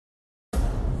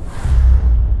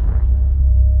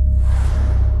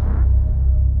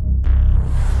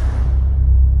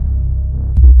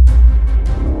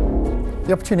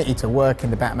The opportunity to work in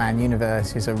the Batman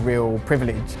universe is a real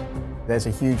privilege. There's a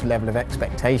huge level of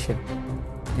expectation.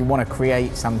 You want to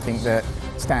create something that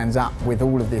stands up with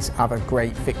all of this other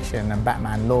great fiction and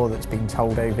Batman lore that's been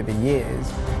told over the years.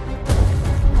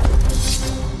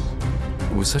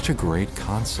 It was such a great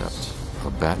concept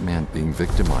of Batman being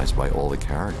victimized by all the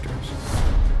characters.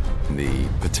 The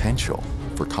potential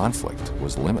for conflict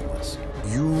was limitless.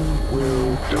 You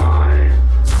will die.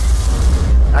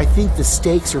 I think the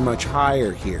stakes are much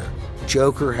higher here.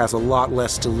 Joker has a lot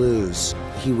less to lose.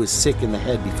 He was sick in the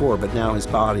head before, but now his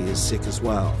body is sick as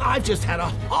well. I've just had a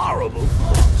horrible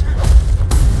thought.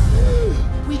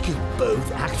 We could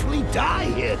both actually die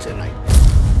here tonight.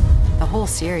 The whole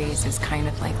series is kind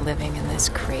of like living in this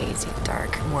crazy,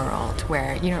 dark world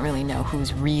where you don't really know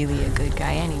who's really a good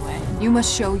guy anyway. You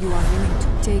must show you are willing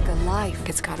to take a life.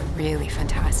 It's got a really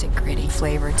fantastic, gritty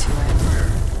flavor to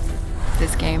it.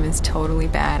 This game is totally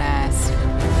badass.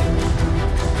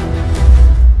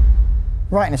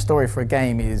 Writing a story for a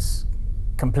game is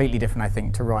completely different, I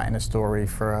think, to writing a story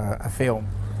for a film.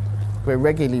 We're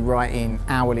regularly writing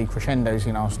hourly crescendos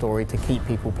in our story to keep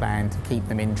people playing, to keep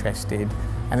them interested.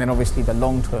 And then obviously the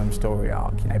long-term story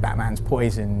arc, you know, Batman's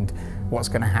poisoned, what's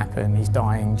going to happen, he's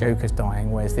dying, Joker's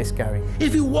dying, where's this going?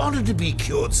 If you wanted to be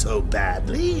cured so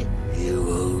badly, you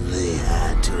only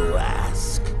had to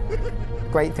ask. The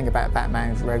great thing about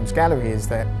Batman's Rogues Gallery is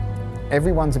that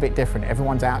everyone's a bit different,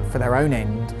 everyone's out for their own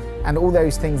end, and all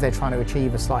those things they're trying to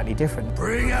achieve are slightly different.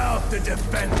 Bring out the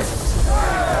defenders!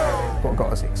 What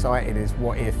got us excited is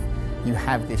what if you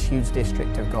have this huge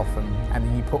district of Gotham and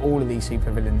then you put all of these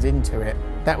supervillains into it.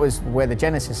 That was where the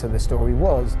genesis of the story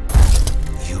was.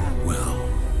 You will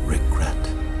regret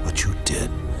what you did,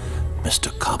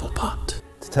 Mr. Cobblepot.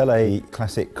 To tell a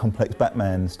classic complex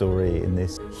Batman story in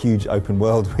this huge open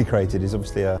world we created is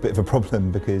obviously a bit of a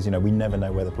problem because, you know, we never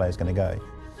know where the player's going to go.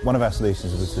 One of our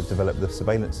solutions was to develop the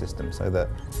surveillance system so that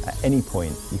at any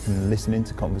point you can listen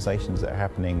into conversations that are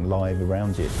happening live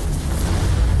around you.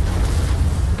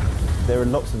 There are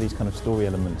lots of these kind of story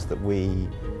elements that we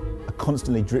are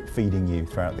constantly drip feeding you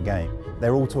throughout the game.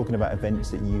 They're all talking about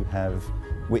events that you have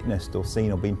witnessed or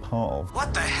seen or been part of.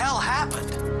 What the hell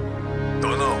happened?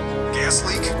 Don't know. Gas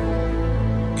leak?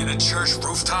 In a church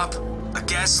rooftop? A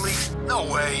gas leak? No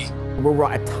way. We'll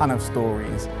write a ton of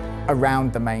stories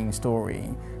around the main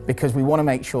story because we want to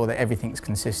make sure that everything's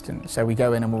consistent. So we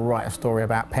go in and we'll write a story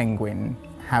about Penguin.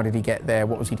 How did he get there?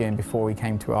 What was he doing before he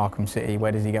came to Arkham City?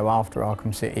 Where does he go after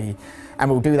Arkham City?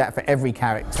 And we'll do that for every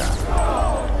character.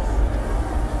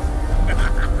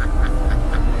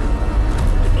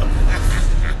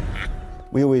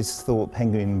 We always thought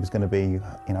Penguin was going to be,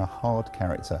 you know, a hard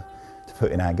character to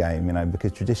put in our game, you know,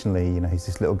 because traditionally, you know, he's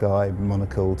this little guy,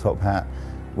 monocle, top hat,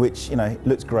 which, you know,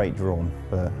 looks great drawn,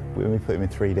 but when we put him in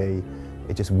 3D,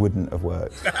 it just wouldn't have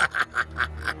worked.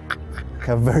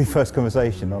 Our very first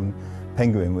conversation on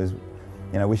Penguin was,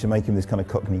 you know, we should make him this kind of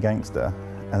Cockney gangster.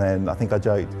 And then I think I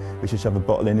joked we should shove a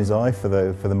bottle in his eye for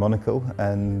the monocle.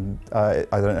 And I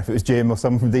don't know if it was Jim or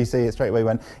someone from DC, it straight away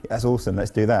went, yeah, that's awesome,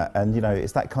 let's do that. And you know,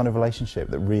 it's that kind of relationship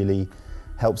that really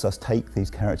helps us take these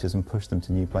characters and push them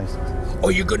to new places.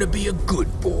 Are you gonna be a good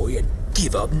boy and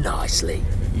give up nicely?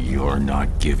 You're not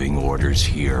giving orders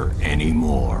here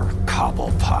anymore,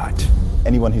 Cobblepot.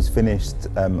 Anyone who's finished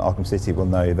Arkham City will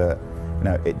know that, you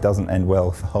know, it doesn't end well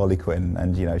for Harley Quinn,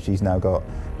 and you know, she's now got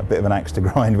a bit of an axe to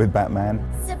grind with Batman.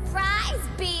 Surprise,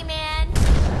 B-Man!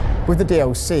 With the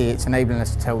DLC, it's enabling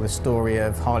us to tell the story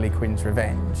of Harley Quinn's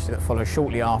revenge that follows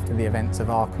shortly after the events of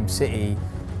Arkham City.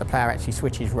 The player actually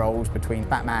switches roles between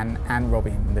Batman and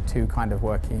Robin, the two kind of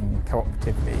working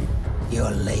cooperatively. You're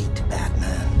late,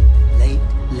 Batman. Late,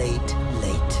 late,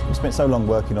 late. We spent so long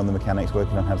working on the mechanics,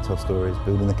 working on how to tell stories,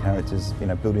 building the characters, you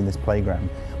know, building this playground.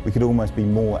 We could almost be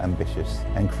more ambitious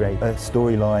and create a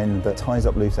storyline that ties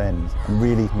up loose ends and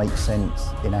really makes sense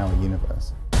in our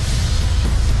universe.